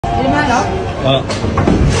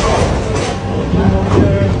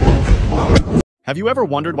Have you ever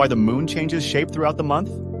wondered why the moon changes shape throughout the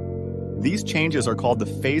month? These changes are called the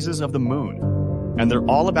phases of the moon, and they're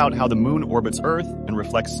all about how the moon orbits Earth and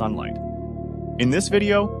reflects sunlight. In this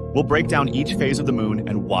video, we'll break down each phase of the moon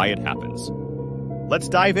and why it happens. Let's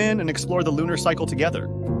dive in and explore the lunar cycle together.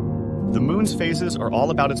 The moon's phases are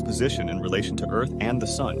all about its position in relation to Earth and the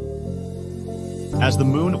sun. As the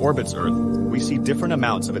moon orbits Earth, we see different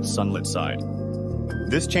amounts of its sunlit side.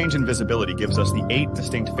 This change in visibility gives us the 8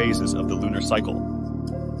 distinct phases of the lunar cycle.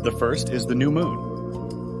 The first is the new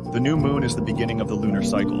moon. The new moon is the beginning of the lunar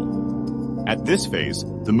cycle. At this phase,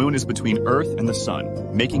 the moon is between Earth and the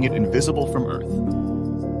sun, making it invisible from Earth.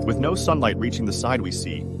 With no sunlight reaching the side we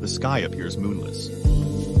see, the sky appears moonless.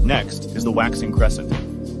 Next is the waxing crescent.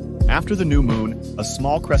 After the new moon, a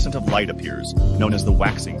small crescent of light appears, known as the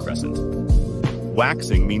waxing crescent.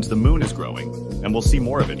 Waxing means the moon is growing, and we'll see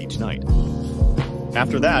more of it each night.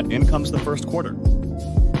 After that, in comes the first quarter.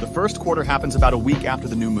 The first quarter happens about a week after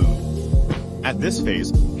the new moon. At this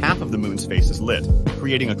phase, half of the moon's face is lit,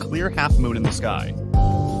 creating a clear half moon in the sky.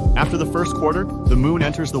 After the first quarter, the moon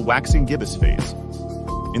enters the waxing gibbous phase.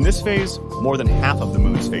 In this phase, more than half of the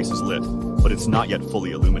moon's face is lit, but it's not yet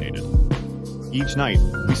fully illuminated. Each night,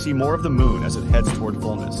 we see more of the moon as it heads toward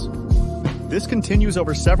fullness. This continues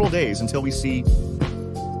over several days until we see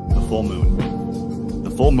the full moon. The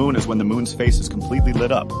full moon is when the moon's face is completely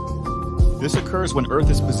lit up. This occurs when Earth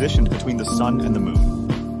is positioned between the sun and the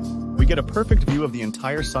moon. We get a perfect view of the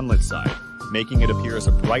entire sunlit side, making it appear as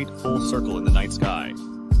a bright, full circle in the night sky.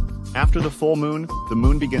 After the full moon, the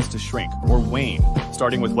moon begins to shrink, or wane,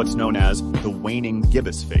 starting with what's known as the waning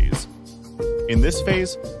gibbous phase. In this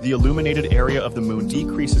phase, the illuminated area of the moon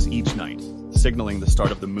decreases each night, signaling the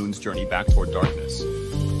start of the moon's journey back toward darkness.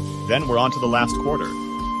 Then we're on to the last quarter.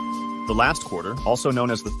 The last quarter, also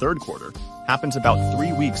known as the third quarter, happens about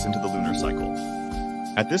 3 weeks into the lunar cycle.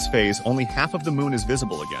 At this phase, only half of the moon is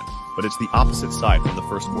visible again, but it's the opposite side from the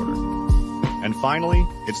first quarter. And finally,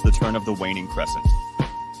 it's the turn of the waning crescent.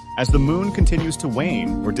 As the moon continues to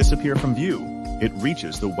wane or disappear from view, it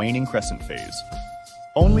reaches the waning crescent phase.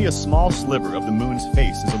 Only a small sliver of the moon's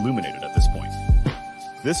face is illuminated at this point.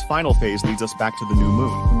 This final phase leads us back to the new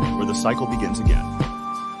moon, where the cycle begins again.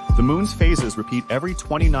 The moon's phases repeat every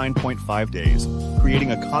 29.5 days,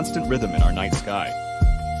 creating a constant rhythm in our night sky.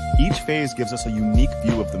 Each phase gives us a unique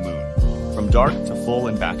view of the moon, from dark to full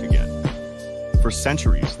and back again. For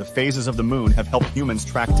centuries, the phases of the moon have helped humans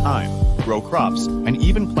track time, grow crops, and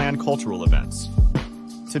even plan cultural events.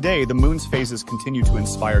 Today, the moon's phases continue to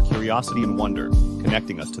inspire curiosity and wonder,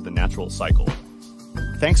 connecting us to the natural cycle.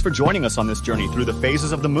 Thanks for joining us on this journey through the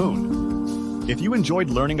phases of the moon. If you enjoyed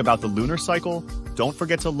learning about the lunar cycle, don't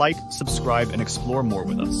forget to like, subscribe, and explore more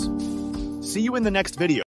with us. See you in the next video.